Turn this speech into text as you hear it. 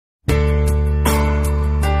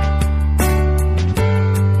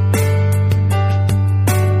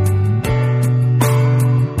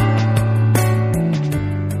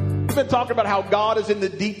talking about how God is in the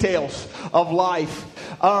details of life.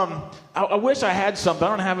 I wish I had something. I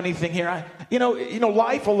don't have anything here.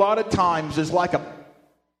 Life a lot of times is like a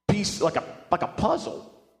piece, like a puzzle.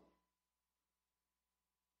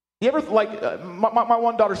 You ever, my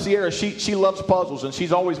one daughter, Sierra, she loves puzzles, and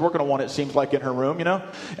she's always working on one, it seems like, in her room,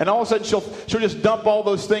 And all of a sudden, she'll just dump all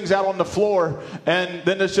those things out on the floor, and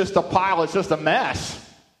then it's just a pile. It's just a mess.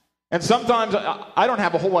 And sometimes I don't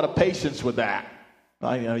have a whole lot of patience with that.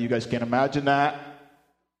 You guys can't imagine that.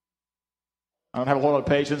 I don't have a whole lot of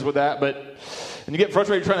patience with that, and you get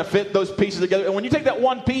frustrated trying to fit those pieces together. And when you take that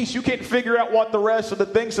one piece, you can't figure out what the rest of the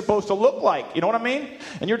thing's supposed to look like. You know what I mean?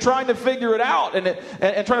 And you're trying to figure it out and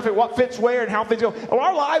trying to figure what fits where and how things go. Well,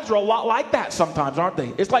 our lives are a lot like that sometimes, aren't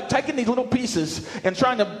they? It's like taking these little pieces and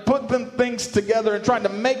trying to put things together and trying to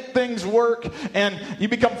make things work. And you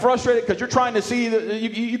become frustrated because you're trying to see,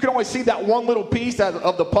 you can only see that one little piece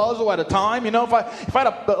of the puzzle at a time. If I had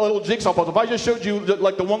a little jigsaw puzzle, if I just showed you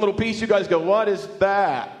like the one little piece, you guys go, what is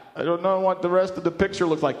that? I don't know what the rest of the picture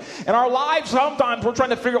looks like. In our lives, sometimes we're trying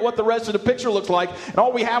to figure out what the rest of the picture looks like, and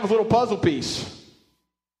all we have is a little puzzle piece.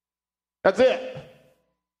 That's it.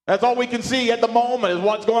 That's all we can see at the moment is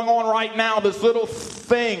what's going on right now, this little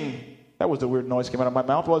thing. That was a weird noise came out of my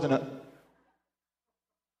mouth, wasn't it?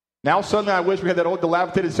 Now suddenly I wish we had that old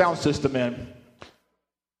dilapidated sound system in.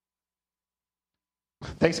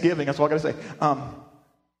 Thanksgiving, that's all I got to say.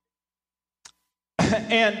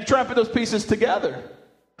 And try and put those pieces together.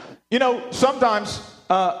 Sometimes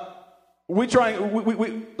life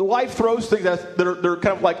throws things that are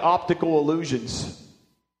kind of like optical illusions.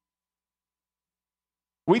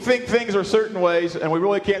 We think things are certain ways, and we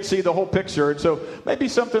really can't see the whole picture. And so maybe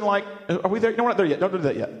something like, are we there? No, we're not there yet. Don't do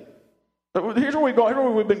that yet. Here's where we've gone. Here's where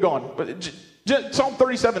we've been gone. Psalm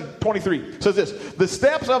 37:23 says this: the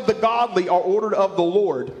steps of the godly are ordered of the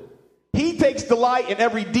Lord. He takes delight in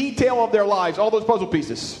every detail of their lives, all those puzzle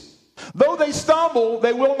pieces. Though they stumble,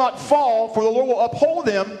 they will not fall, for the Lord will uphold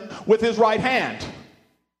them with his right hand.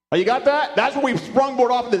 Now, you got that? That's where we've sprungboard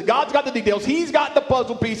off of this. God's got the details. He's got the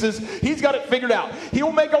puzzle pieces. He's got it figured out. He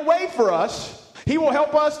will make a way for us. He will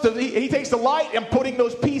help us. He takes delight in putting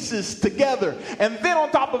those pieces together. And then on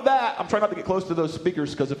top of that, I'm trying not to get close to those speakers,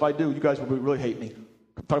 because if I do, you guys will really hate me.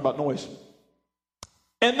 I'm talking about noise.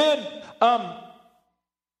 And then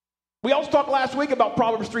we also talked last week about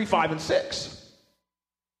Proverbs 3, 5, and 6.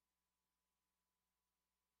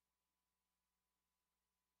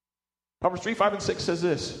 Proverbs 3, 5, and 6 says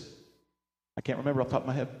this. I can't remember off the top of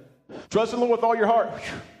my head. Trust in the Lord with all your heart.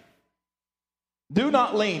 Do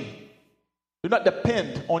not lean. Do not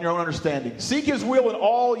depend on your own understanding. Seek his will in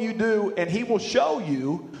all you do, and he will show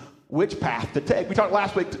you which path to take. We talked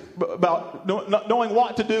last week about knowing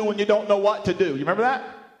what to do when you don't know what to do. You remember that?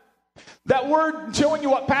 That word showing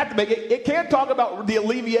you what path to make, it can talk about the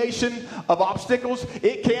alleviation of obstacles.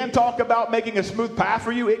 It can talk about making a smooth path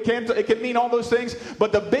for you. It can mean all those things.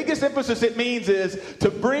 But the biggest emphasis it means is to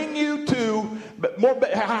bring you to more.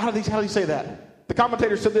 How do you say that? The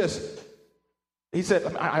commentator said this. He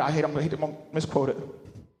said, I hate him. I'm going to misquote it.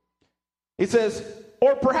 He says,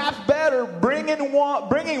 or perhaps better, bringing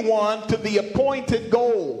one to the appointed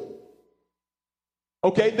goal.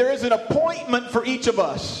 Okay, there is an appointment for each of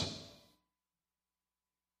us.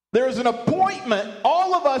 There is an appointment.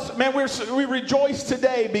 All of us, man, we rejoice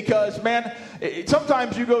today because, man,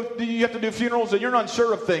 sometimes you have to do funerals and you're not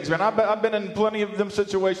sure of things, man. I've been in plenty of them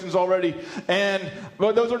situations already, and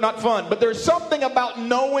those are not fun. But there's something about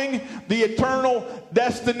knowing the eternal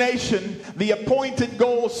destination, the appointed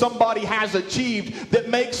goal somebody has achieved that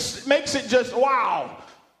makes it just wow.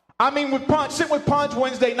 I mean, sitting with Punch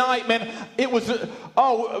Wednesday night, man, it was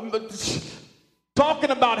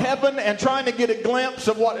talking about heaven and trying to get a glimpse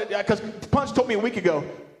of what, because Punch told me a week ago,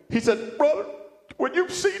 he said, brother, when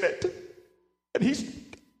you've seen it, and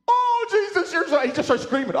oh, Jesus, you're so, he just starts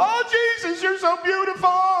screaming, oh, Jesus, you're so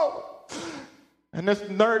beautiful. And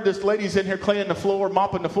this lady's in here cleaning the floor,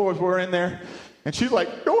 mopping the floors, we're in there, and she's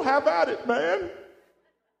like, go have at it, man.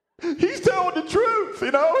 He's telling the truth,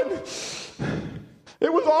 and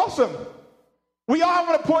it was awesome. We all have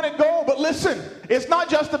an appointed goal, but listen, it's not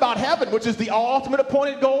just about heaven, which is the ultimate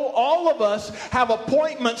appointed goal. All of us have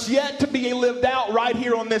appointments yet to be lived out right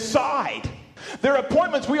here on this side. There are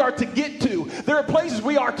appointments we are to get to. There are places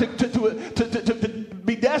we are to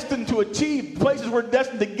be destined to achieve, places we're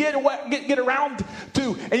destined to get around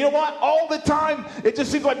to. And you know what? All the time, it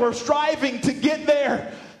just seems like we're striving to get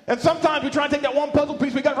there. And sometimes we try to take that one puzzle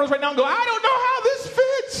piece we got for us right now and go, I don't know how this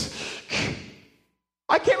fits.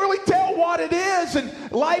 I can't really tell what it is, and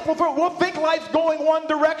we'll think life's going one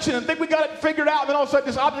direction and think we got it figured out, and then all of a sudden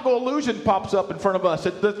this optical illusion pops up in front of us.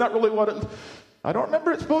 That's not really what it... I don't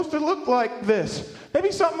remember it's supposed to look like this.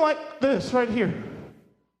 Maybe something like this right here.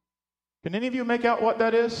 Can any of you make out what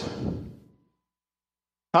that is?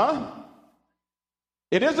 Huh?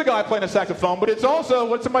 It is a guy playing a saxophone, but it's also,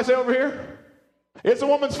 what did somebody say over here? It's a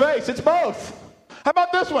woman's face. It's both. How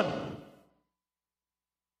about this one?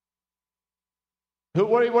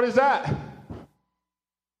 What is that?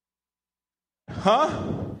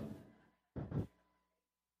 Huh?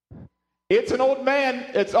 It's an old man.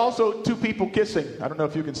 It's also two people kissing. I don't know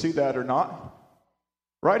if you can see that or not.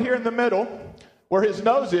 Right here in the middle, where his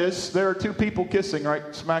nose is, there are two people kissing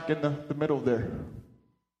right smack in the middle there.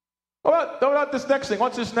 What about this next thing?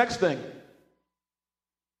 What's this next thing?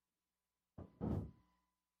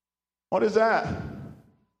 What is that?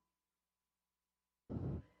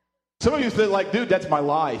 Some of you say, like, dude, that's my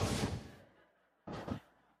life.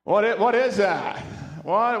 What is that?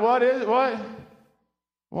 What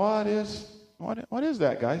is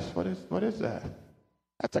that, guys? What is that?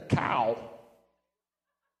 That's a cow.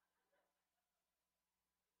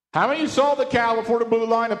 How many of you saw the cow before the blue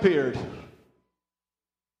line appeared?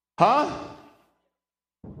 Huh?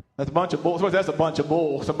 That's a bunch of bull. That's a bunch of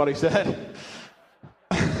bull, somebody said.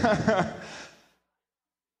 I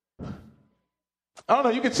don't know.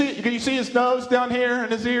 You can see. Can you see his nose down here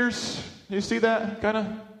and his ears? You see that kind of?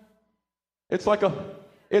 It's like a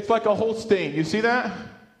Holstein. You see that?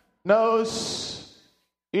 Nose,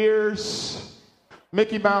 ears,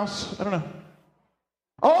 Mickey Mouse. I don't know.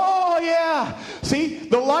 Oh yeah. See,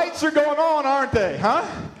 the lights are going on, aren't they? Huh?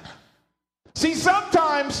 See,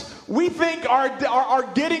 sometimes we think our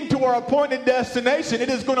getting to our appointed destination, it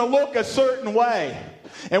is going to look a certain way.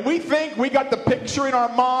 And we think we got the picture in our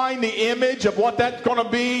mind, the image of what that's going to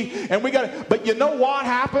be. And but you know what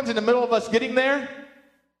happens in the middle of us getting there?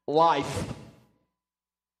 Life.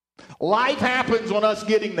 Life happens when us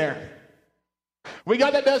getting there. We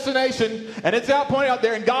got that destination, and it's out pointed out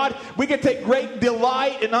there. And God, we can take great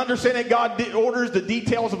delight in understanding God orders the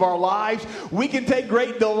details of our lives. We can take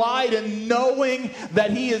great delight in knowing that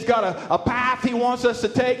He has got a path He wants us to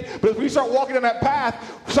take. But if we start walking in that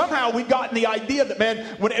path, somehow we've gotten the idea that, man,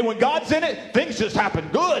 when God's in it, things just happen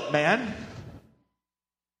good, man. And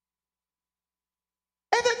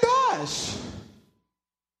it does.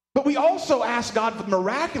 But we also ask God for the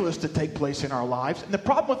miraculous to take place in our lives. And the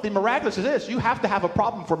problem with the miraculous is this: you have to have a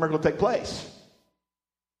problem for a miracle to take place.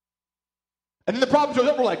 And then the problem shows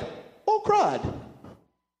up, we're like, oh, crud.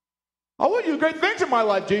 I want you to do great things in my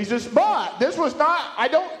life, Jesus, but this was not,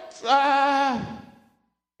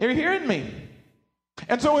 you're hearing me.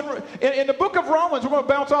 And so in the book of Romans, we're going to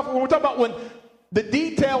bounce off, when we talk about when the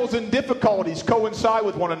details and difficulties coincide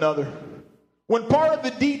with one another. When part of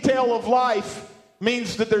the detail of life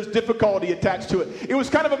means that there's difficulty attached to it. It was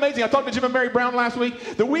kind of amazing. I talked to Jim and Mary Brown last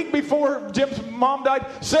week. The week before Jim's mom died,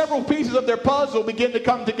 several pieces of their puzzle began to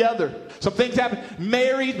come together. Some things happened.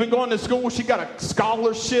 Mary's been going to school. She got a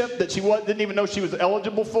scholarship that she didn't even know she was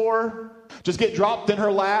eligible for. Just get dropped in her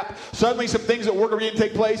lap. Suddenly some things at work are going to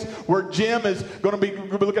take place where Jim is going to be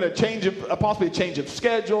looking at possibly a change of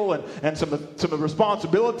schedule and some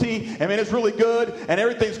responsibility. I mean, it's really good and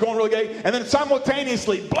everything's going really great. And then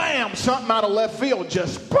simultaneously, blam, something out of left field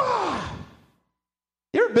just, bah!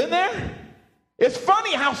 You ever been there? It's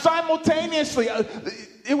funny how simultaneously,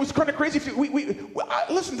 it was kind of crazy.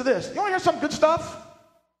 Listen to this. You want to hear some good stuff?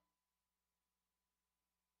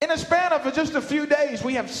 In a span of just a few days,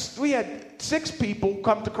 we had 6 people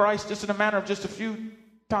come to Christ just in a matter of just a few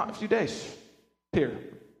days here.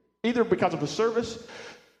 Either because of a service,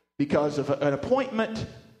 because of an appointment,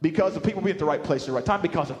 because of people being at the right place at the right time,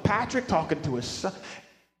 because of Patrick talking to his son.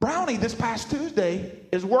 Brownie this past Tuesday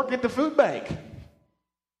is working at the food bank.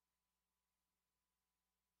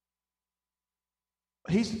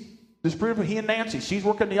 He and Nancy, she's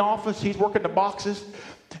working the office, he's working the boxes.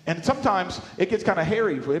 And sometimes it gets kind of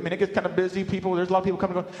hairy. I mean, it gets kind of busy. There's a lot of people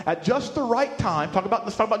coming and going. At just the right time,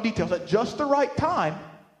 let's talk about details. At just the right time,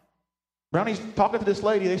 Brownie's talking to this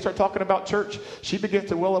lady. They start talking about church. She begins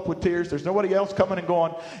to well up with tears. There's nobody else coming and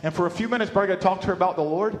going. And for a few minutes, Brownie got to talk to her about the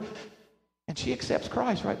Lord. And she accepts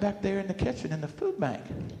Christ right back there in the kitchen in the food bank.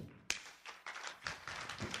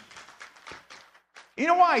 You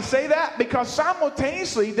know why I say that? Because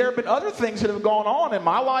simultaneously, there have been other things that have gone on in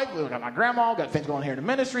my life. We've got my grandma, got things going on here in the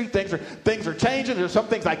ministry. Things are changing. There's some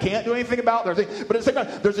things I can't do anything about. But at the same time,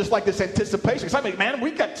 there's just like this anticipation. It's like, man, we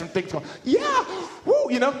got some things going. Yeah, woo,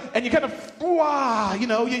 and you kind of, wow,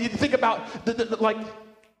 you think about like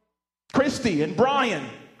Christy and Brian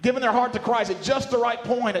giving their heart to Christ at just the right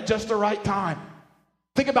point, at just the right time.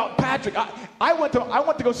 Think about Patrick. I went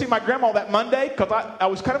to go see my grandma that Monday because I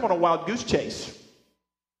was kind of on a wild goose chase.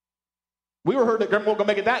 We were heard that Grandma wasn't going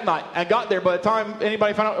to make it that night. And got there, by the time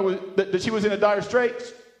anybody found out that she was in a dire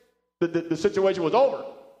straits, the situation was over.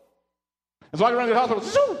 And so I ran to the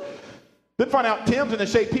hospital. Then find out Tim's in the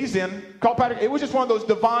shape he's in. Call Patrick. It was just one of those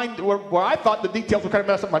divine, where I thought the details were kind of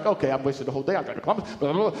messed up. I'm like, okay, I've wasted the whole day. I've got to Columbus.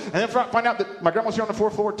 Blah, blah, blah. And then find out that my grandma's here on the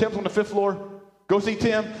 4th floor. Tim's on the 5th floor. Go see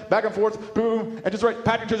Tim. Back and forth. Boom. And just right.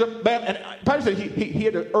 Patrick turns up. Bam. And Patrick said he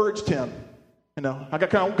had to urge Tim. You know, I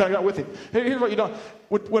got with him. Here's what you know.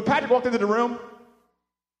 When Patrick walked into the room,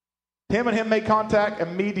 Tim and him made contact.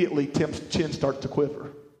 Immediately, Tim's chin starts to quiver.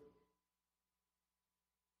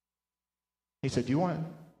 He said, "You want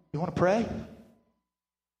to pray?"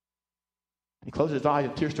 He closes his eyes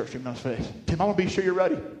and tears start streaming down his face. "Tim, I want to be sure you're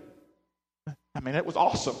ready." I mean, it was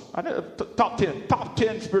awesome. I know, top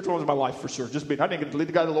 10 spiritual ones in my life for sure. I didn't get to lead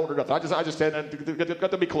the guy to the Lord or nothing. I just said,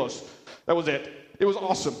 got to be close. That was it. It was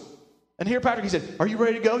awesome. And here, Patrick, he said, "Are you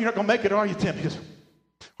ready to go? You're not going to make it, are you, Tim?" He goes,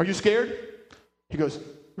 "Are you scared?" He goes,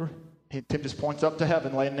 Tim just points up to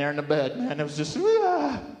heaven, laying there in the bed. Man, it was just,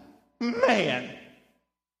 man.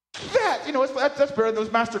 That's better than those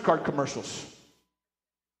MasterCard commercials.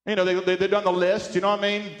 You know, they've done the list, you know what I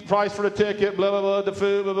mean? Price for the ticket, blah, blah, blah, the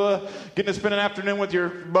food, blah, blah. Getting to spend an afternoon with your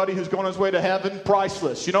buddy who's going his way to heaven,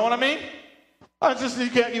 priceless. You know what I mean? It's just, you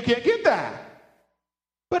can't get that.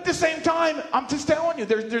 But at the same time, I'm just telling you,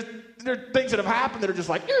 there are things that have happened that are just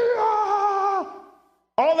like,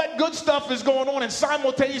 all that good stuff is going on, and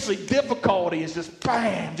simultaneously difficulty is just,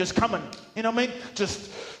 bam, just coming. You know what I mean? Just,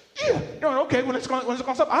 okay, when it's going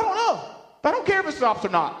to stop? I don't know. I don't care if it stops or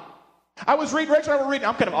not. I was reading, Rachel and I were reading,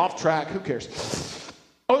 I'm kind of off track, who cares?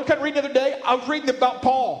 I was kind of reading the other day, I was reading about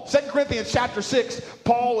Paul. 2 Corinthians chapter 6,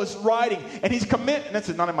 Paul is writing, and he's committing, and that's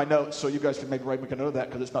not in my notes, so you guys can maybe make a note of that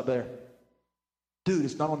because it's not there. Dude,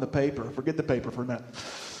 it's not on the paper. Forget the paper for a minute.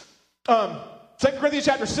 2 Corinthians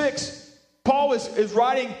chapter 6, Paul is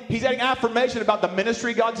writing, he's adding affirmation about the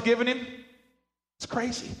ministry God's given him. It's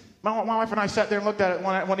crazy. My wife and I sat there and looked at it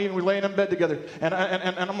one evening, we were laying in bed together, and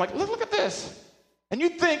I'm like, look at this. And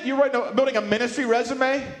you'd think you're building a ministry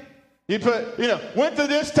resume. You put, went to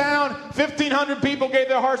this town, 1,500 people gave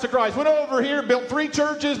their hearts to Christ. Went over here, built 3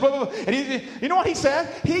 churches, blah, blah, blah. And you know what he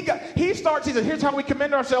said? He said, here's how we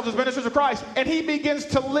commend ourselves as ministers of Christ. And he begins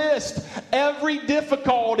to list every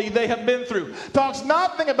difficulty they have been through. Talks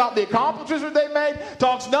nothing about the accomplishments that they made.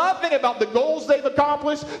 Talks nothing about the goals they've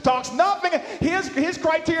accomplished. Talks nothing. His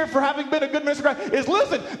criteria for having been a good minister of Christ is,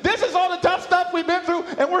 listen, this is all the tough stuff we've been through,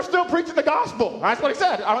 and we're still preaching the gospel. That's what he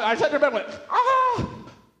said. I sat there and went,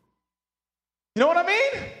 You know what I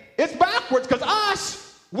mean? It's backwards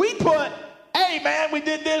because we put, hey, man, we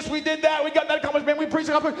did this, we did that, we got that accomplishment, we preached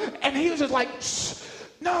the gospel. And he was just like,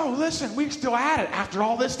 no, listen, we're still at it after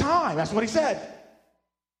all this time. That's what he said.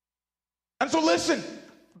 And so listen,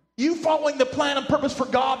 you following the plan and purpose for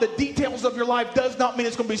God, the details of your life does not mean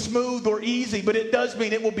it's going to be smooth or easy, but it does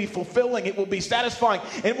mean it will be fulfilling, it will be satisfying,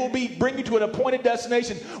 and it will bring you to an appointed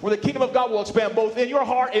destination where the kingdom of God will expand both in your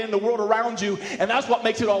heart and in the world around you, and that's what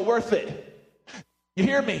makes it all worth it. You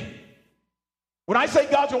hear me? When I say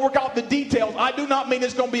God's going to work out the details, I do not mean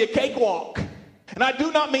it's going to be a cakewalk. And I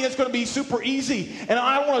do not mean it's going to be super easy. And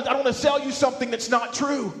I don't want to sell you something that's not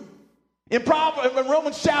true. In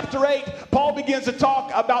Romans chapter 8, Paul begins to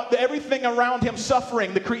talk about everything around him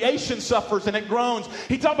suffering. The creation suffers and it groans.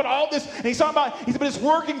 He talks about all this, and he's talking about, it's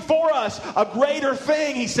working for us, a greater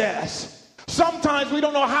thing, he says. Sometimes we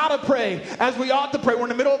don't know how to pray as we ought to pray. We're in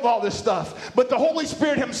the middle of all this stuff. But the Holy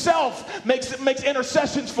Spirit himself makes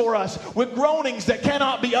intercessions for us with groanings that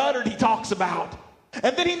cannot be uttered, he talks about.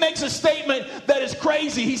 And then he makes a statement that is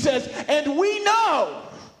crazy. He says, and we know,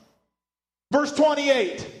 verse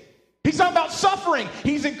 28, he's talking about suffering.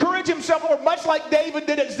 He's encouraged himself more, much like David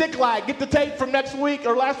did at Ziklag. Get the tape from next week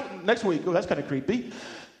or next week. Oh, that's kind of creepy.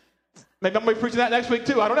 Maybe I'm going to be preaching that next week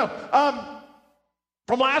too. I don't know.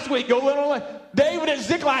 From last week, go a little. David at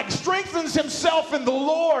Ziklag strengthens himself in the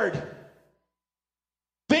Lord.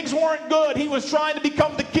 Things weren't good. He was trying to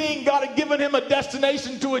become the king. God had given him a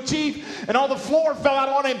destination to achieve, and all the floor fell out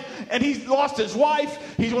on him, and he lost his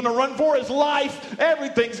wife. He's going to run for his life.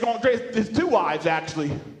 Everything's going crazy. His 2 wives,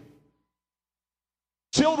 actually.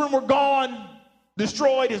 Children were gone,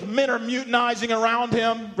 destroyed. His men are mutinizing around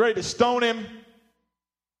him, ready to stone him.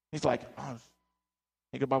 He's like,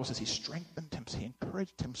 the Bible says he strengthened him, he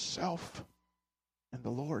encouraged himself in the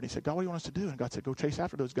Lord. He said, God, what do you want us to do? And God said, go chase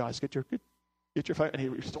after those guys, get your fight. And he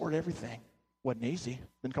restored everything. Wasn't easy.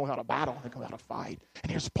 Didn't come without a battle, didn't come without a fight.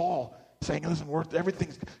 And here's Paul saying, listen,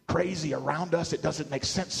 everything's crazy around us. It doesn't make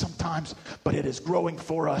sense sometimes, but it is growing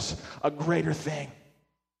for us a greater thing.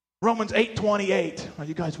 Romans 8:28. Are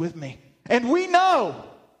you guys with me? And we know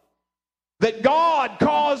that God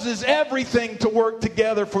causes everything to work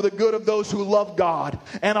together for the good of those who love God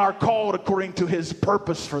and are called according to his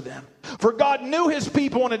purpose for them. For God knew his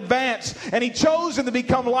people in advance, and he chose them to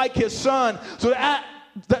become like his son, so that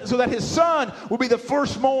his son would be the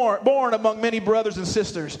firstborn among many brothers and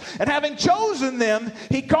sisters. And having chosen them,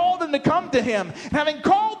 he called them to come to him. And having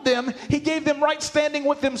called them, he gave them right standing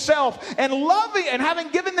with himself. And having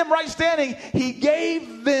given them right standing, he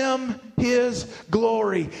gave them his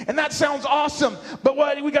glory. And that sounds awesome. But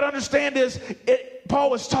what we got to understand is, Paul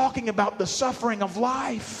was talking about the suffering of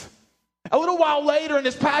life. A little while later in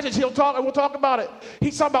this passage, we'll talk about it.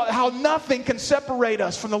 He's talking about how nothing can separate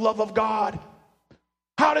us from the love of God.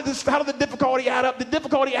 How did the difficulty add up? The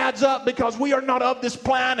difficulty adds up because we are not of this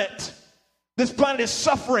planet. This planet is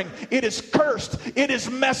suffering. It is cursed. It is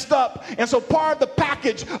messed up. And so part of the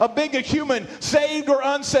package of being a human, saved or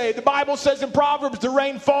unsaved, the Bible says in Proverbs, the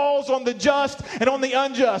rain falls on the just and on the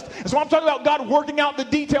unjust. And so I'm talking about God working out the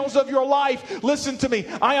details of your life. Listen to me.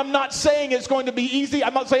 I am not saying it's going to be easy.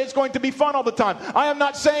 I'm not saying it's going to be fun all the time. I am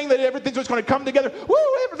not saying that everything's just going to come together. Woo,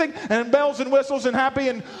 everything. And bells and whistles and happy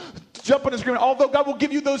and jumping and screaming. Although God will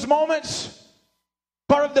give you those moments.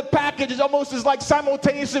 Part of the package is almost as like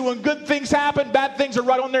simultaneously when good things happen, bad things are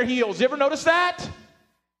right on their heels. You ever notice that?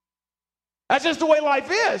 That's just the way life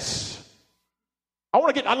is. I'd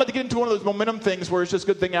like to get into one of those momentum things where it's just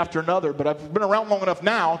good thing after another, but I've been around long enough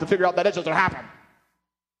now to figure out that doesn't happen.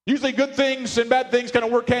 Usually good things and bad things kind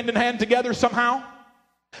of work hand in hand together somehow.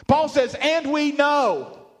 Paul says, and we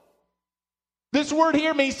know. This word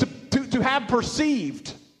here means to have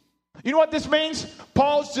perceived. You know what this means?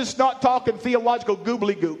 Paul's just not talking theological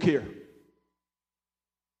gobbledygook here.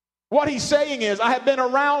 What he's saying is, I have been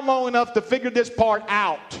around long enough to figure this part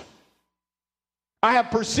out. I have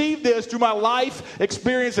perceived this through my life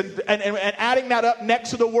experience and adding that up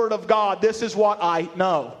next to the Word of God. This is what I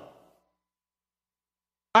know.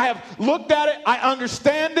 I have looked at it. I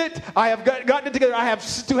understand it. I have gotten it together. I have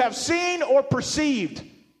to have seen or perceived.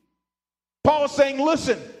 Paul is saying,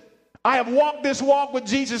 listen, I have walked this walk with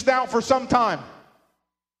Jesus now for some time.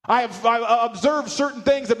 I've observed certain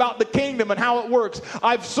things about the kingdom and how it works.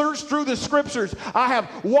 I've searched through the scriptures. I have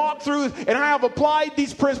walked through and I have applied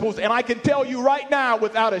these principles. And I can tell you right now,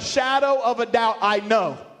 without a shadow of a doubt, I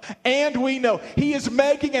know. And we know. He is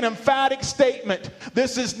making an emphatic statement.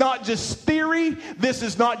 This is not just theory. This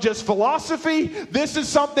is not just philosophy. This is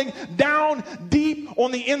something down deep on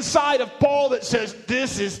the inside of Paul that says,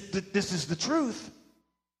 this is the truth.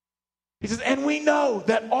 He says, and we know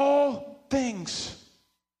that all things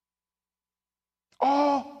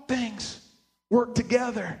work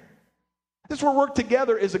together. This word work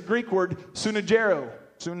together is a Greek word, synergero.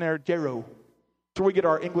 Synergero. That's where we get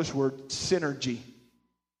our English word, synergy.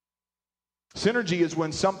 Synergy is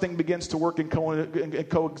when something begins to work in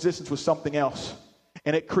coexistence with something else.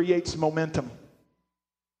 And it creates momentum.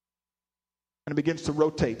 And it begins to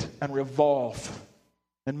rotate and revolve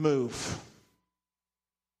and move.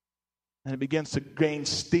 And it begins to gain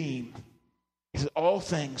steam. He says, all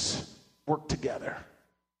things work together.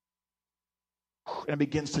 And it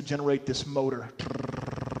begins to generate this motor.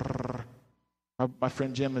 My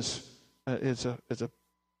friend Jim is a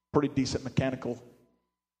pretty decent mechanical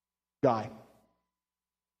guy.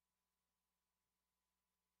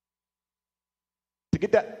 To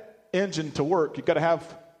get that engine to work, you've got to have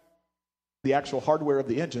the actual hardware of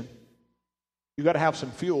the engine. You've got to have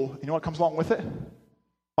some fuel. You know what comes along with it?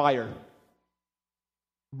 Fire.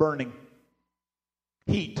 Burning,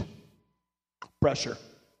 heat, pressure.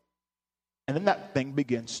 And then that thing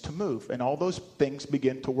begins to move. And all those things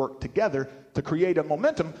begin to work together to create a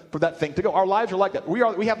momentum for that thing to go. Our lives are like that.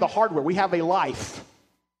 We have the hardware. We have a life.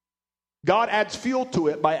 God adds fuel to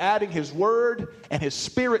it by adding His Word and His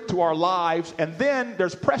Spirit to our lives. And then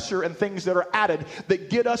there's pressure and things that are added that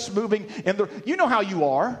get us moving. You know how you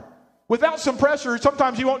are. Without some pressure,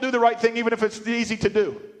 sometimes you won't do the right thing even if it's easy to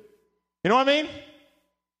do. You know what I mean?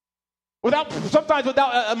 Sometimes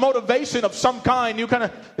without a motivation of some kind, you kind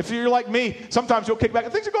of, if you're like me, sometimes you'll kick back.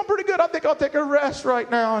 Things are going pretty good. I think I'll take a rest right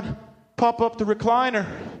now and pop up the recliner.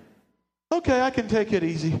 Okay, I can take it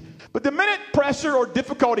easy. But the minute pressure or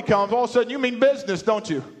difficulty comes, all of a sudden you mean business, don't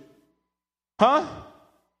you? Huh?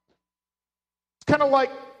 It's kind of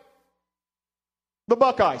like the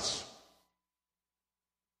Buckeyes.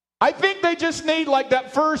 I think they just need like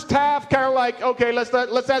that first half, kind of like, okay, let's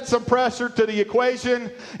add some pressure to the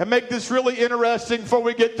equation and make this really interesting before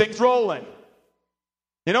we get things rolling.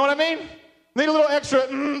 You know what I mean? Need a little extra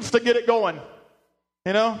to get it going.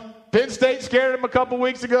 You know? Penn State scared them a couple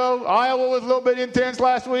weeks ago. Iowa was a little bit intense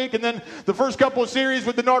last week. And then the first couple of series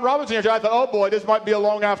with the Nord Robinson, I thought, oh boy, this might be a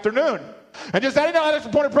long afternoon. And just adding that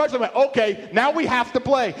extra point of pressure, like, okay, now we have to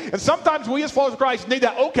play. And sometimes we as followers of Christ need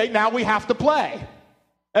that, okay, now we have to play.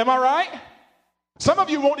 Am I right? Some of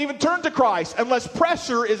you won't even turn to Christ unless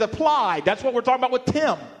pressure is applied. That's what we're talking about with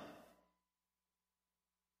Tim.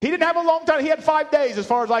 He didn't have a long time. He had 5 days, as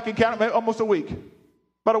far as I can count, almost a week.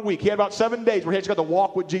 About a week. He had about 7 days where he just got to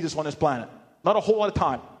walk with Jesus on this planet. Not a whole lot of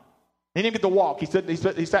time. He didn't get to walk. He sat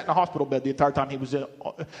in a hospital bed the entire time he was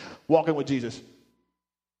walking with Jesus.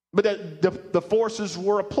 But the forces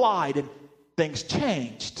were applied and things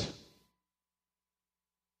changed.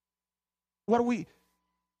 What do we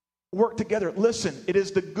work together? Listen, it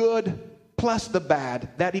is the good plus the bad.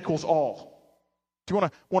 That equals all. Do you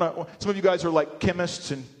want to? Some of you guys are like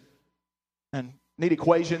chemists and need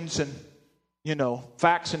equations and,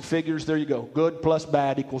 facts and figures. There you go. Good plus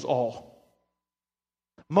bad equals all.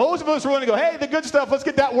 Most of us are willing to go, hey, the good stuff, let's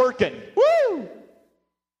get that working. Woo!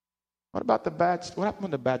 What about the bad? What happens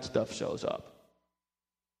when the bad stuff shows up?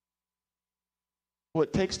 Well,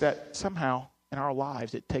 it takes that somehow in our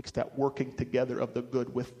lives, it takes that working together of the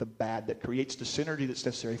good with the bad that creates the synergy that's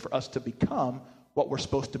necessary for us to become what we're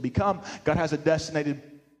supposed to become. God has a designated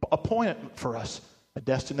appointment for us. A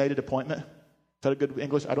destinated appointment? Is that a good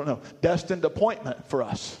English? I don't know. Destined appointment for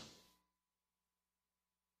us.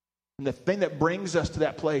 And the thing that brings us to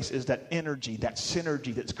that place is that energy, that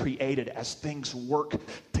synergy that's created as things work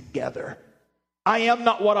together. I am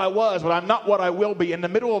not what I was, but I'm not what I will be. In the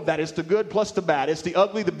middle of that is the good plus the bad. It's the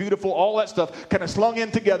ugly, the beautiful, all that stuff kind of slung in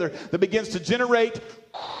together that begins to generate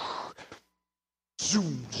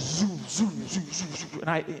zoom, zoom, zoom, zoom, zoom, zoom.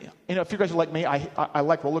 And if you guys are like me, I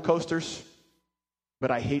like roller coasters, but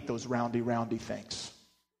I hate those roundy things.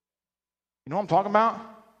 You know what I'm talking about?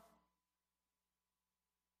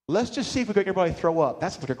 Let's just see if we can get everybody to throw up.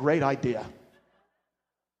 That's like a great idea.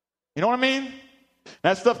 You know what I mean?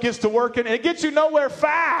 That stuff gets to working, and it gets you nowhere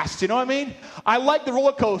fast. You know what I mean? I like the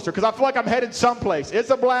roller coaster because I feel like I'm headed someplace. It's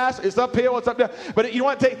a blast. It's uphill. It's up down. But you know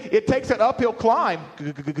what? It takes that uphill climb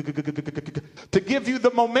to give you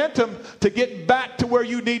the momentum to get back to where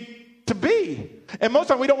you need to be. And most of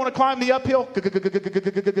the time, we don't want to climb the uphill.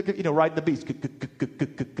 Riding the beast.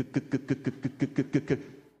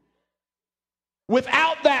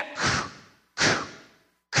 Without that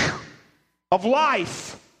of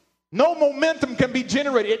life, no momentum can be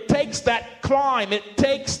generated. It takes that climb. It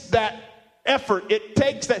takes that effort. It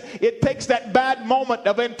takes that bad moment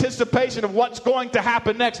of anticipation of what's going to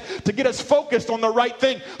happen next to get us focused on the right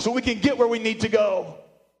thing so we can get where we need to go.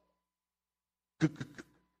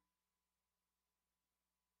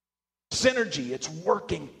 Synergy. It's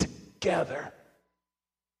working together.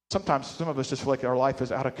 Sometimes some of us just feel like our life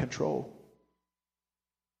is out of control.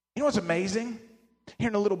 You know what's amazing? Here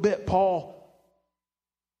in a little bit, Paul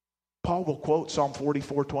will quote Psalm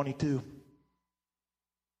 44:22. You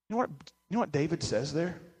know what David says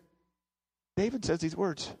there? David says these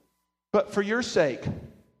words. But for your sake,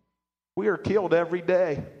 we are killed every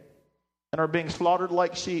day and are being slaughtered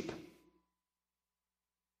like sheep.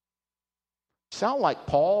 Sound like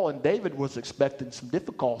Paul and David was expecting some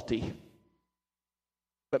difficulty.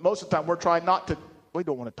 But most of the time we're trying not to. We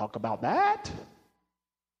don't want to talk about that.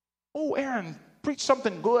 Oh, Aaron, preach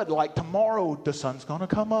something good like tomorrow the sun's going to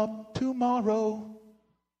come up tomorrow.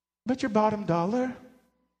 Bet your bottom dollar.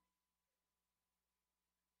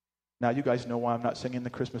 Now you guys know why I'm not singing the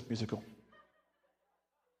Christmas musical.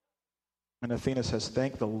 And Athena says,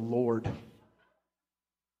 thank the Lord.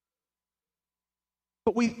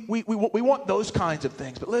 But we want those kinds of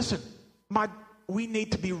things. But listen, we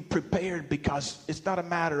need to be prepared because it's not a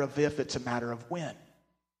matter of if, it's a matter of when.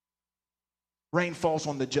 Rain falls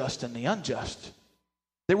on the just and the unjust.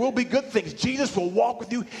 There will be good things. Jesus will walk with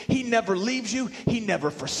you. He never leaves you. He never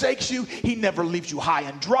forsakes you. He never leaves you high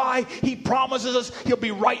and dry. He promises us he'll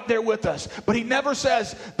be right there with us. But he never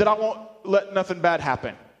says that I won't let nothing bad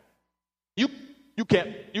happen. You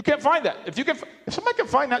can't find that. If somebody can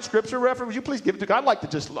find that scripture reference, would you please give it to me? I'm going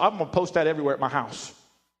to post that everywhere at my house.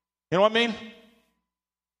 You know what I mean?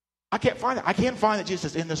 I can't find it. I can't find that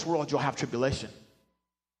Jesus says, in this world you'll have tribulation.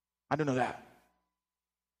 I don't know that.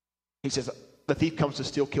 He says, the thief comes to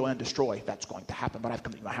steal, kill, and destroy. That's going to happen, but I've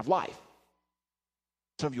come that you might have life.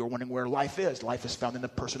 Some of you are wondering where life is. Life is found in the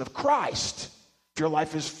person of Christ. If your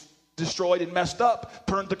life is destroyed and messed up,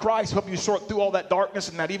 turn to Christ, help you sort through all that darkness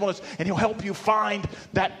and that evilness, and he'll help you find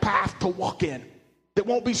that path to walk in. It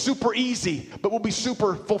won't be super easy, but will be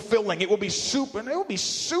super fulfilling. It will be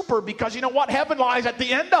super because you know what? Heaven lies at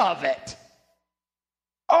the end of it.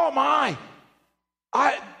 Oh my.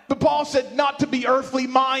 But Paul said not to be earthly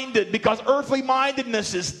minded because earthly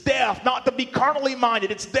mindedness is death. Not to be carnally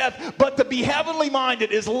minded, it's death. But to be heavenly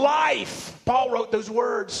minded is life. Paul wrote those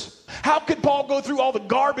words. How could Paul go through all the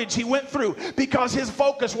garbage he went through? Because his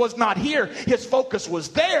focus was not here. His focus was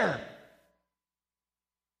there.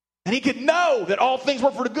 And he could know that all things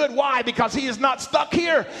work for the good. Why? Because he is not stuck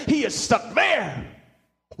here. He is stuck there.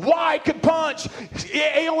 Why could Punch,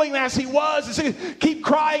 ailing as he was, keep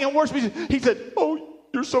crying and worshiping? He said, oh,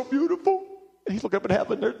 you're so beautiful. And he's looking up in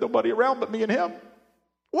heaven. There's nobody around but me and him.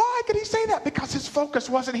 Why could he say that? Because his focus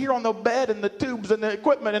wasn't here on the bed and the tubes and the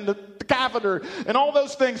equipment and the catheter and all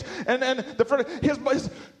those things. And his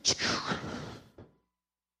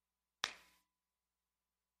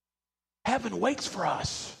heaven waits for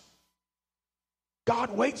us.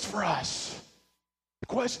 God waits for us. The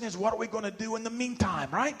question is, what are we going to do in the meantime,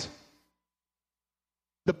 right?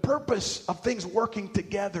 The purpose of things working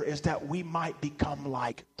together is that we might become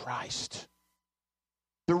like Christ.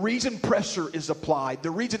 The reason pressure is applied,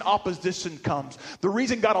 the reason opposition comes, the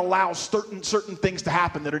reason God allows certain things to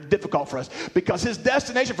happen that are difficult for us, because his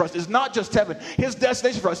destination for us is not just heaven. His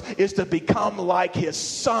destination for us is to become like his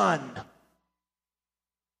Son.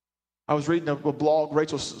 I was reading a blog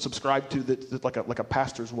Rachel subscribed to that's like a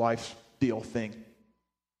pastor's wife deal thing.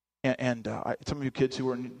 And some of you kids who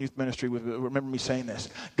are in youth ministry remember me saying this.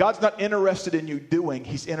 God's not interested in you doing,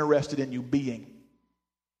 he's interested in you being.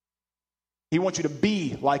 He wants you to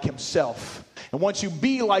be like himself. And once you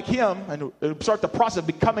be like him and start the process of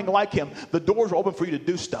becoming like him, the doors are open for you to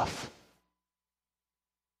do stuff.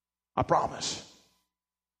 I promise.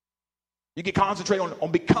 You can concentrate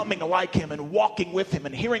on becoming like him and walking with him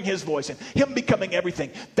and hearing his voice and him becoming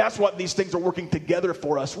everything. That's what these things are working together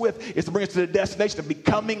for us with, is to bring us to the destination of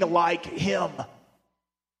becoming like him.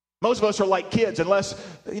 Most of us are like kids, unless,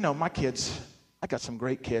 my kids, I got some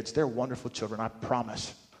great kids. They're wonderful children, I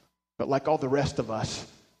promise. But like all the rest of us,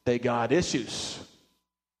 they got issues.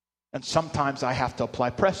 And sometimes I have to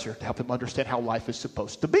apply pressure to help them understand how life is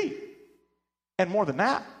supposed to be. And more than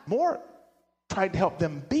that, try to help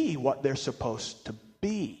them be what they're supposed to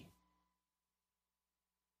be.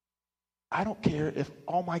 I don't care if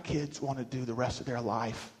all my kids want to do the rest of their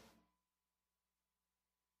life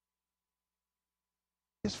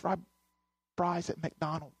is fries at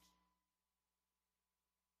McDonald's.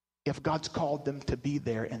 If God's called them to be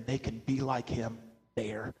there and they can be like him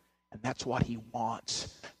there, and that's what he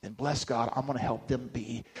wants, then bless God, I'm going to help them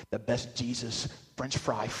be the best Jesus French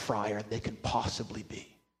fry fryer they can possibly be.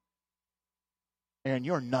 Aaron,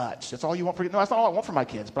 you're nuts. That's all you want for you? No, that's not all I want for my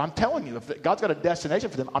kids. But I'm telling you, if God's got a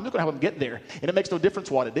destination for them, I'm just going to help them get there. And it makes no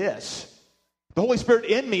difference what it is. The Holy Spirit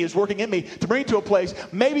in me is working in me to bring me to a place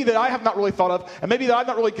maybe that I have not really thought of, and maybe that I've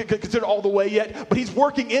not really considered all the way yet, but he's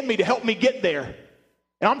working in me to help me get there.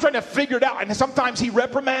 And I'm trying to figure it out. And sometimes he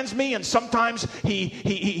reprimands me, and sometimes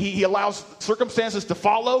he allows circumstances to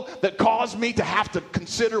follow that cause me to have to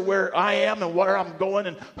consider where I am and where I'm going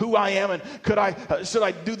and who I am and should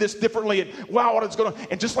I do this differently, and wow, what is going on.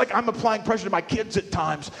 And just like I'm applying pressure to my kids at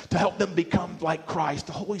times to help them become like Christ,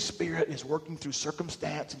 the Holy Spirit is working through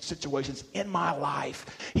circumstance and situations in my life.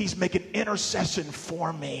 He's making intercession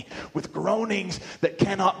for me with groanings that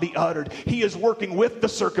cannot be uttered. He is working with the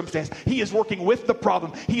circumstance. He is working with the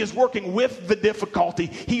problem. He is working with the difficulty.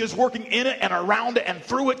 He is working in it and around it and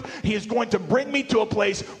through it. He is going to bring me to a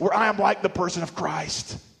place where I am like the person of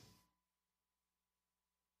Christ.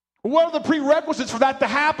 What are the prerequisites for that to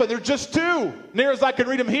happen? There's just two, near as I can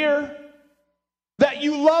read them here. That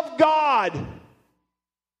you love God.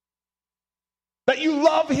 That you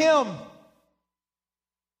love him.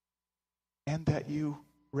 And that you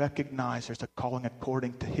recognize there's a calling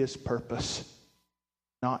according to his purpose,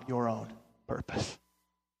 not your own purpose.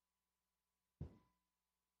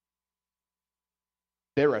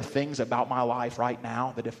 There are things about my life right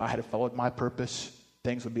now that if I had followed my purpose,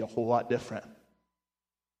 things would be a whole lot different.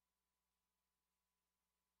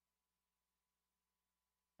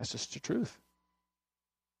 That's just the truth.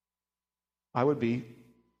 I would be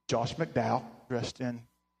Josh McDowell, dressed in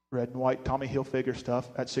red and white Tommy Hilfiger stuff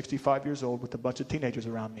at 65 years old with a bunch of teenagers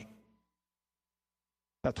around me.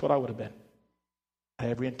 That's what I would have been. I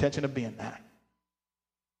had every intention of being that.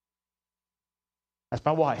 That's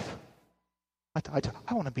my wife. I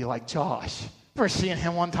want to be like Josh. I remember seeing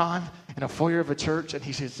him one time in a foyer of a church, and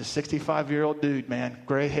he's just a 65-year-old dude, man,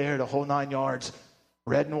 gray hair, the whole 9 yards,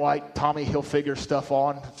 red and white Tommy Hilfiger stuff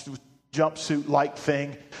on, jumpsuit-like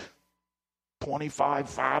thing, 25,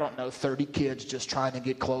 30 kids just trying to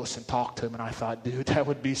get close and talk to him. And I thought, dude, that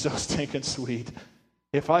would be so stinking sweet.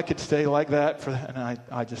 If I could stay like that, and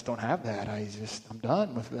I just don't have that. I'm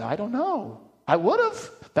done with it. I don't know. I would have.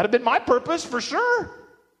 That'd have been my purpose for sure.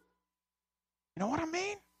 You know what I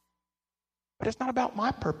mean? But it's not about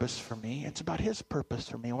my purpose for me. It's about his purpose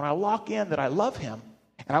for me. When I lock in that I love him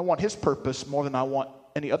and I want his purpose more than I want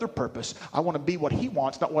any other purpose. I want to be what he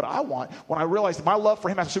wants, not what I want. When I realize that my love for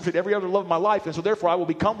him has to supersede every other love of my life, and so therefore I will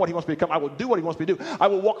become what he wants me to become. I will do what he wants me to do. I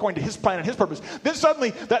will walk according to his plan and his purpose. Then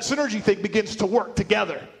suddenly that synergy thing begins to work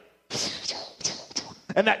together.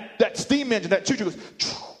 And that steam engine, that choo-choo goes.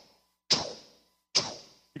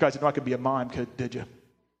 You guys didn't know I could be a mime, did you?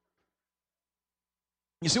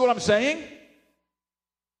 You see what I'm saying?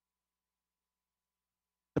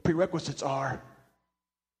 The prerequisites are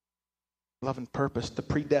love and purpose. The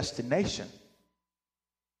predestination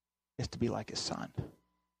is to be like his son.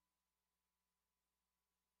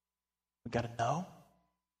 We got to know.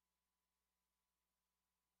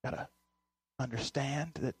 We got to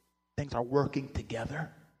understand that things are working together.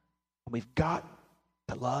 And we've got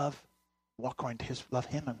to love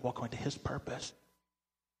him and walk according to his purpose.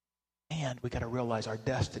 And we got to realize our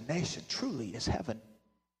destination truly is heaven.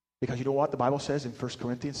 Because you know what the Bible says in 1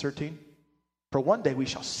 Corinthians 13? For one day we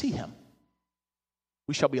shall see him.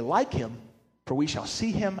 We shall be like him, for we shall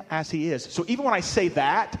see him as he is. So even when I say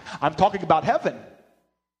that, I'm talking about heaven.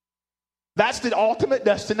 That's the ultimate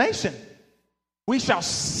destination. We shall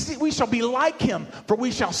be like him, for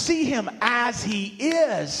we shall see him as he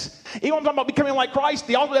is. Even when I'm talking about becoming like Christ,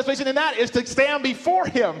 the ultimate destination in that is to stand before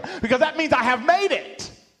him, because that means I have made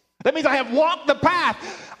it. That means I have walked the path.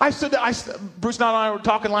 Bruce and I were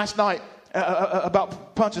talking last night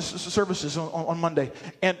about Punch's services on Monday,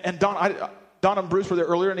 and Don and Bruce were there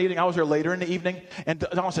earlier in the evening. I was there later in the evening, and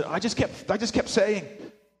Don said, I just kept saying,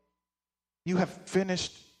 you have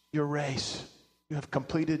finished your race. You have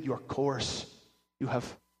completed your course. You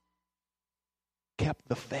have kept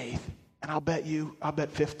the faith. And I'll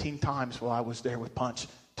bet 15 times while I was there with Punch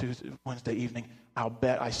Wednesday evening, I'll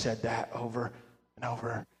bet I said that over and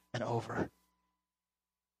over and over.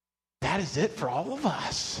 That is it for all of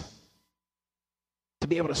us. To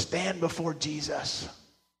be able to stand before Jesus,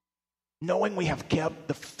 knowing we have kept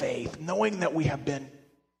the faith, knowing that we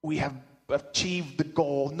have achieved the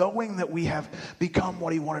goal, knowing that we have become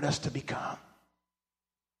what he wanted us to become.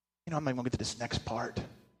 You know, I'm not going to get to this next part.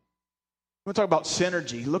 We're going to talk about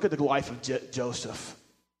synergy. Look at the life of Joseph.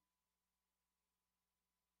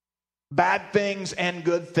 Bad things and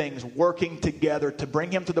good things working together to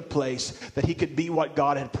bring him to the place that he could be what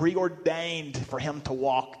God had preordained for him to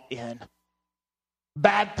walk in.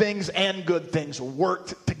 Bad things and good things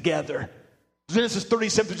worked together. Genesis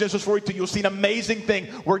 37 to Genesis 42, you'll see an amazing thing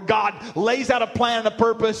where God lays out a plan and a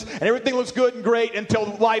purpose, and everything looks good and great until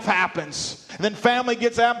life happens. And then family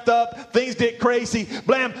gets amped up, things get crazy,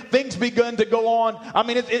 blam, things begin to go on. I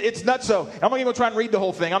mean, it's nutso. I'm not even going to try and read the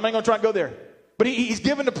whole thing. I'm not going to try and go there. But he's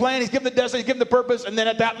given the plan, he's given the destiny, he's given the purpose, and then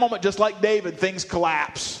at that moment, just like David, things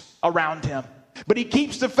collapse around him. But he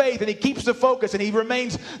keeps the faith and he keeps the focus and he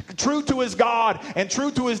remains true to his God and true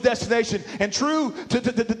to his destination and true to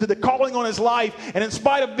the calling on his life. And in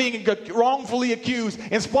spite of being wrongfully accused,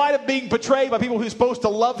 in spite of being betrayed by people who's supposed to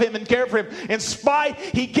love him and care for him,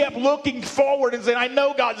 he kept looking forward and saying, I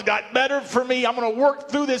know God's got better for me. I'm going to work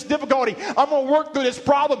through this difficulty. I'm going to work through this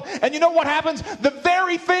problem. And you know what happens? The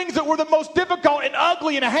very things that were the most difficult and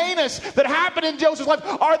ugly and heinous that happened in Joseph's life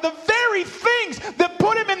are the very things that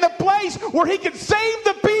put him in the place where he could save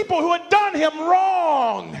the people who had done him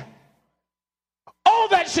wrong. All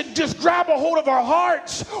that should just grab a hold of our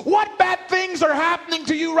hearts. What bad things are happening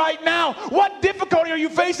to you right now? What difficulty are you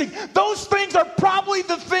facing? Those things are probably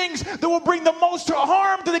the things that will bring the most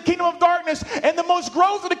harm to the kingdom of darkness and the most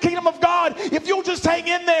growth of the kingdom of God. If you'll just hang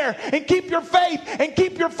in there and keep your faith and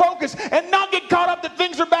keep your focus and not get caught up that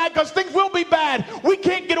things are bad, because things will be bad. We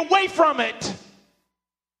can't get away from it.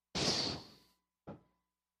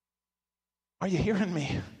 Are you hearing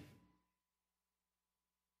me?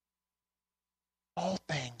 All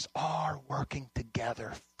things are working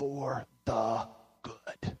together for the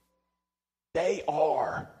good. They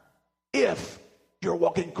are. If you're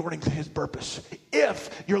walking according to his purpose.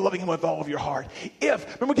 If you're loving him with all of your heart.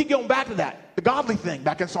 Remember, we keep going back to that. The godly thing,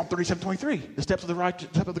 back in Psalm 37:23. The steps of the righteous,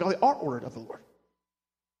 the steps of the godly are ordered of the Lord.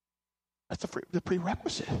 That's the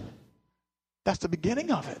prerequisite. That's the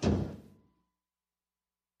beginning of it.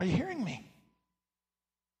 Are you hearing me?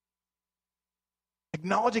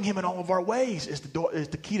 Acknowledging him in all of our ways is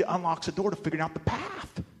the key that unlocks the door to figuring out the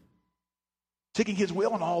path. Seeking his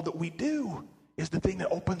will in all that we do is the thing that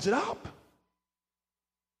opens it up.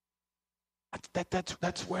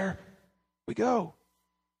 That's where we go.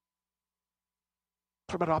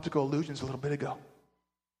 Talked about optical illusions a little bit ago.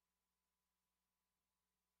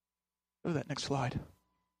 Go to that next slide.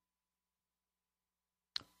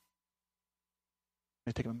 Let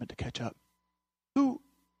me take a minute to catch up.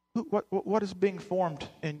 What is being formed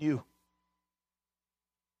in you?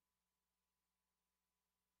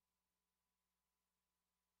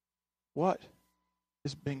 What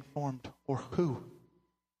is being formed, or who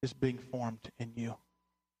is being formed in you?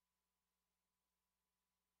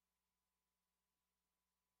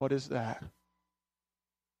 What is that?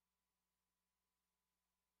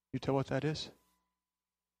 You tell what that is?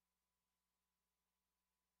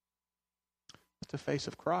 It's the face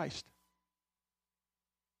of Christ.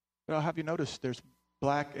 Well, have you noticed there's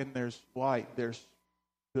black and there's white, there's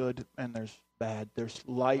good and there's bad, there's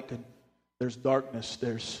light and there's darkness,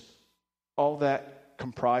 there's all that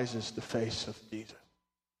comprises the face of Jesus.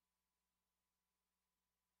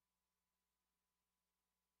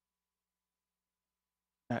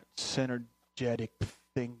 That synergetic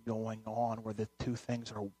thing going on where the two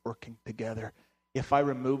things are working together. If I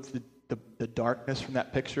remove the darkness from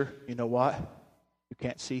that picture, you know what? You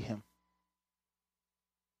can't see him.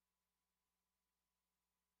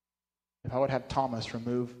 If I would have Thomas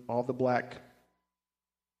remove all the black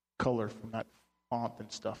color from that font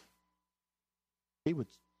and stuff, he would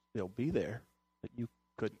still be there, but you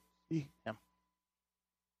couldn't see him.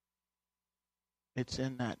 It's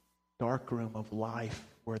in that dark room of life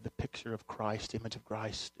where the picture of Christ, the image of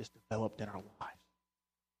Christ, is developed in our lives.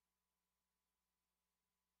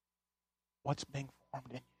 What's being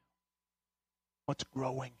formed in you? What's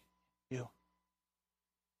growing in you?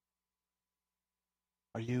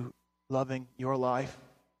 Are you loving your life,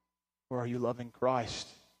 or are you loving Christ?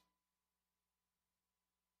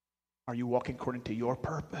 Are you walking according to your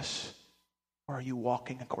purpose, or are you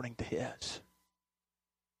walking according to His?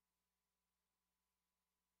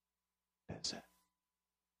 What is it?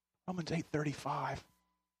 Romans 8:35.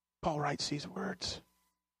 Paul writes these words.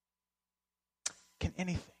 Can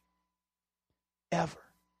anything ever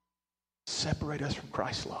separate us from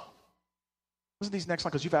Christ's love? Listen to these next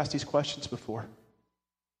lines, because you've asked these questions before.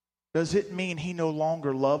 Does it mean He no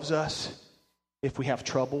longer loves us if we have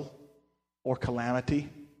trouble or calamity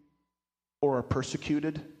or are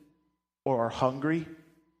persecuted or are hungry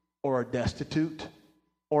or are destitute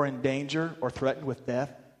or in danger or threatened with death?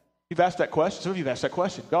 You've asked that question. Some of you have asked that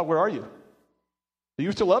question. God, where are you? Do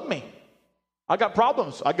you still love me? I got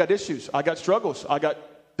problems. I got issues. I got struggles. I got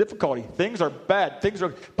difficulty. Things are bad.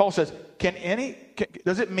 Paul says,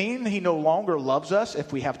 does it mean He no longer loves us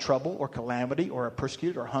if we have trouble or calamity or are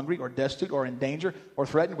persecuted or hungry or destitute or in danger or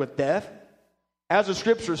threatened with death? As the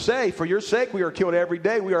scriptures say, for your sake we are killed every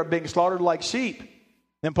day. We are being slaughtered like sheep.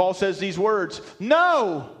 Then Paul says these words,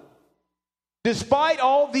 no! Despite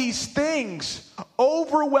all these things,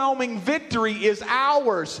 overwhelming victory is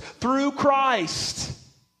ours through Christ.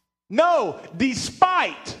 No,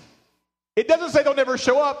 despite. It doesn't say they'll never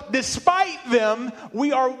show up. Despite them,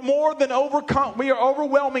 we are more than we are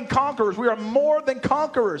overwhelming conquerors. We are more than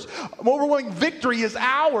conquerors. Overwhelming victory is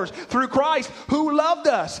ours through Christ who loved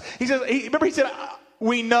us. He says, remember he said,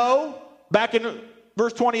 we know, back in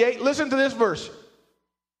verse 28, listen to this verse.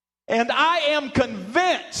 And I am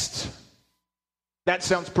convinced. That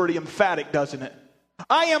sounds pretty emphatic, doesn't it?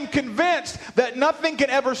 I am convinced that nothing can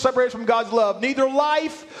ever separate us from God's love. Neither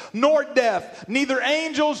life nor death, neither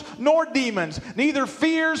angels nor demons, neither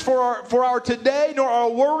fears for our today nor our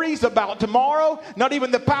worries about tomorrow, not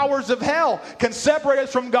even the powers of hell can separate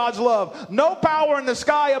us from God's love. No power in the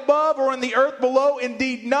sky above or in the earth below,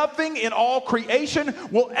 indeed nothing in all creation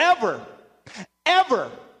will ever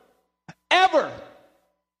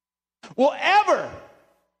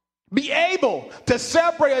be able to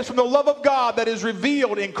separate us from the love of God that is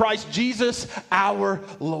revealed in Christ Jesus our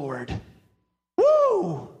Lord.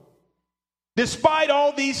 Woo! Despite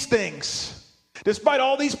all these things, despite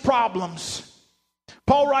all these problems,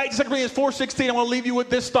 Paul writes in 2 Corinthians 4:16, I want to leave you with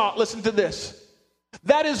this thought. Listen to this.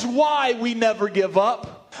 That is why we never give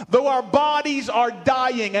up, though our bodies are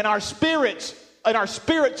dying and our spirits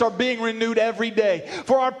are being renewed every day.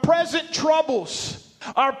 For our present troubles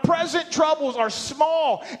are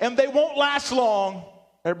small and they won't last long.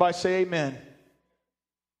 Everybody say amen.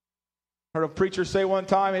 Heard a preacher say one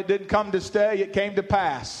time, it didn't come to stay, it came to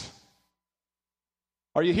pass.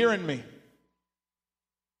 Are you hearing me?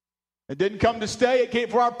 It didn't come to stay, it came.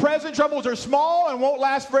 For our present troubles are small and won't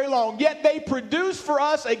last very long. Yet they produce for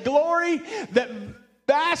us a glory that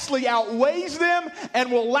vastly outweighs them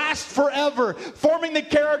and will last forever, forming the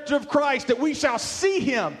character of Christ, that we shall see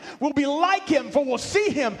Him. We'll be like Him, for we'll see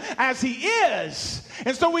Him as He is.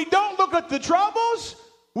 And so we don't look at the troubles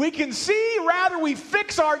we can see, rather we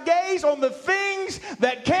fix our gaze on the things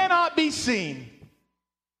that cannot be seen.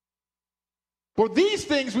 For these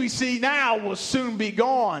things we see now will soon be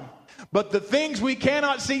gone, but the things we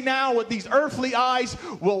cannot see now with these earthly eyes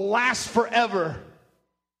will last forever.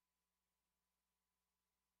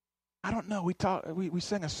 I don't know. We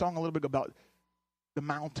sang a song a little bit about the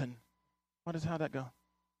mountain. How'd that go?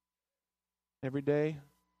 every day.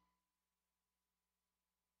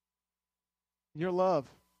 Your love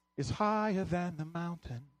is higher than the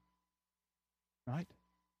mountain, right?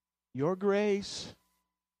 Your grace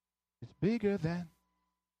is bigger than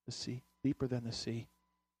the sea, deeper than the sea,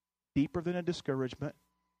 deeper than a discouragement,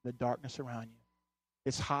 the darkness around you.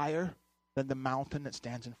 It's higher than the mountain that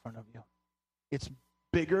stands in front of you. It's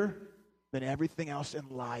bigger than everything else in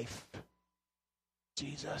life.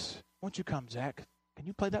 Jesus. Won't you come, Zach? Can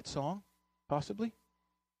you play that song, possibly?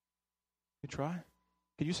 You try?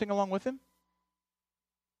 Can you sing along with him?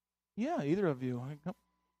 Yeah, either of you.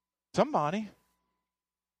 Somebody.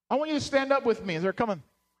 I want you to stand up with me as they're coming.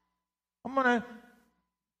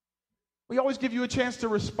 We always give you a chance to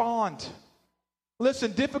respond.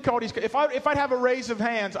 Listen, difficulties, if I'd have a raise of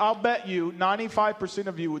hands, I'll bet you 95%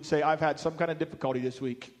 of you would say, I've had some kind of difficulty this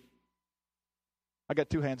week. I got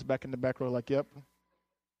 2 hands back in the back row like, yep.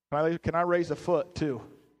 Can I raise a foot too?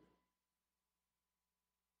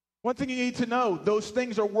 One thing you need to know, those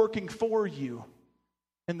things are working for you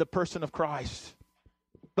in the person of Christ.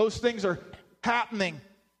 Those things are happening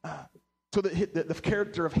so that the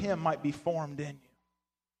character of Him might be formed in you.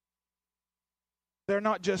 They're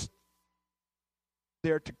not just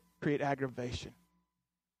there to create aggravation.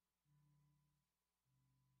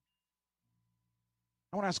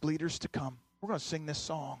 I want to ask leaders to come. We're going to sing this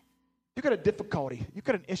song. You got a difficulty. You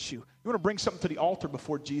got an issue. You want to bring something to the altar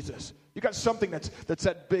before Jesus. You got something that's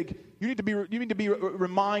that big. You need to be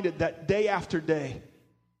reminded that day after day,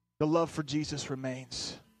 the love for Jesus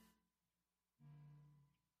remains.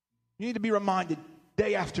 You need to be reminded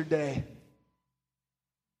day after day.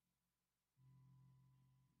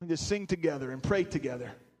 We just sing together and pray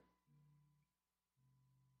together.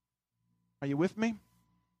 Are you with me?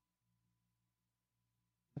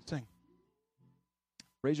 Let's sing.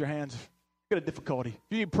 Raise your hands. If you got a difficulty. If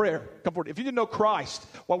you need prayer, come forward. If you didn't know Christ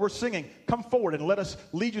while we're singing, come forward and let us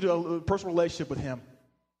lead you to a personal relationship with Him.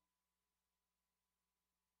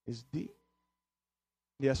 Is deep.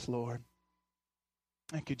 Yes, Lord.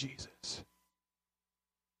 Thank you, Jesus.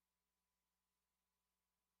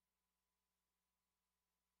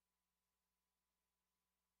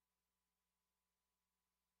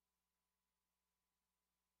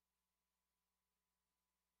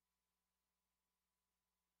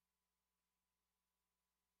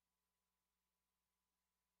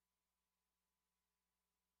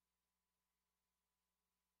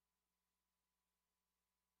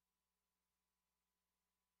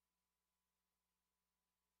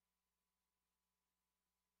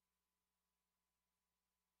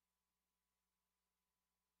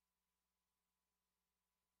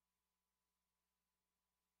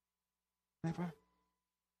 Never.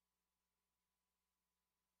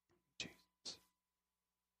 Jesus.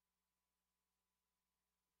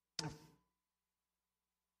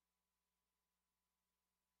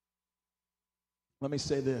 Let me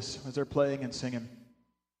say this as they're playing and singing.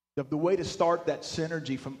 The way to start that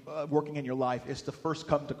synergy from working in your life is to first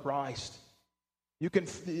come to Christ. You can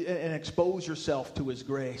and expose yourself to His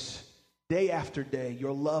grace. Day after day,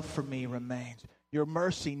 your love for me remains. Your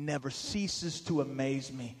mercy never ceases to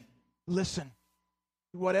amaze me. Listen,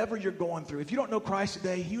 whatever you're going through, if you don't know Christ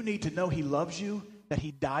today, you need to know He loves you, that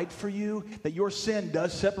He died for you, that your sin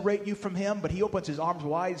does separate you from Him, but He opens His arms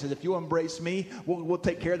wide and says, if you'll embrace me, we'll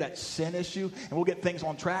take care of that sin issue, and we'll get things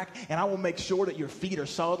on track, and I will make sure that your feet are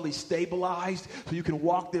solidly stabilized so you can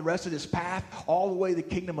walk the rest of this path all the way to the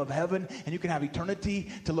kingdom of heaven, and you can have eternity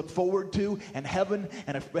to look forward to, and heaven,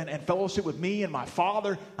 and fellowship with me and my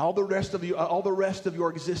Father, all the rest of your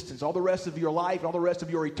existence, all the rest of your life, all the rest of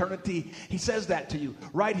your eternity. He says that to you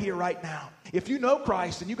right here, right now. If you know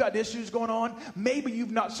Christ and you got issues going on, maybe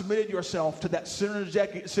you've not submitted yourself to that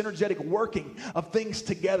synergetic working of things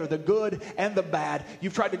together, the good and the bad.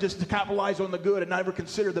 You've tried to just capitalize on the good and not ever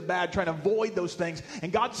consider the bad, trying to avoid those things.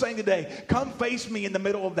 And God's saying today, come face me in the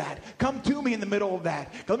middle of that. Come to me in the middle of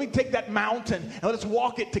that. Let me take that mountain and let us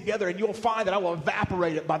walk it together, and you'll find that I will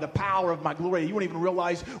evaporate it by the power of my glory. You won't even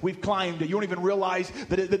realize we've climbed it. You won't even realize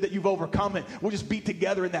that you've overcome it. We'll just be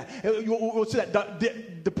together in that. We'll see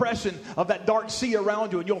that depression of that dark sea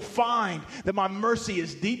around you, and you'll find that my mercy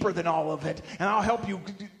is deeper than all of it, and I'll help you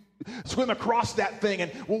swim across that thing,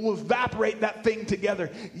 and we'll evaporate that thing together.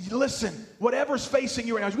 Listen, whatever's facing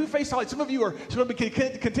you right now, as we face, like some of you are going to be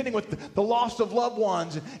contending with the loss of loved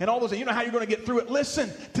ones and all those things. You know how you're going to get through it.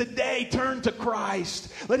 Listen, today turn to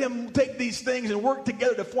Christ. Let Him take these things and work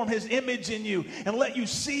together to form His image in you, and let you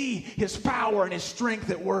see His power and His strength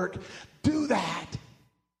at work. Do that.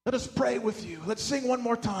 Let us pray with you. Let's sing one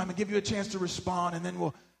more time and give you a chance to respond, and then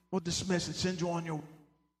we'll dismiss and send you on your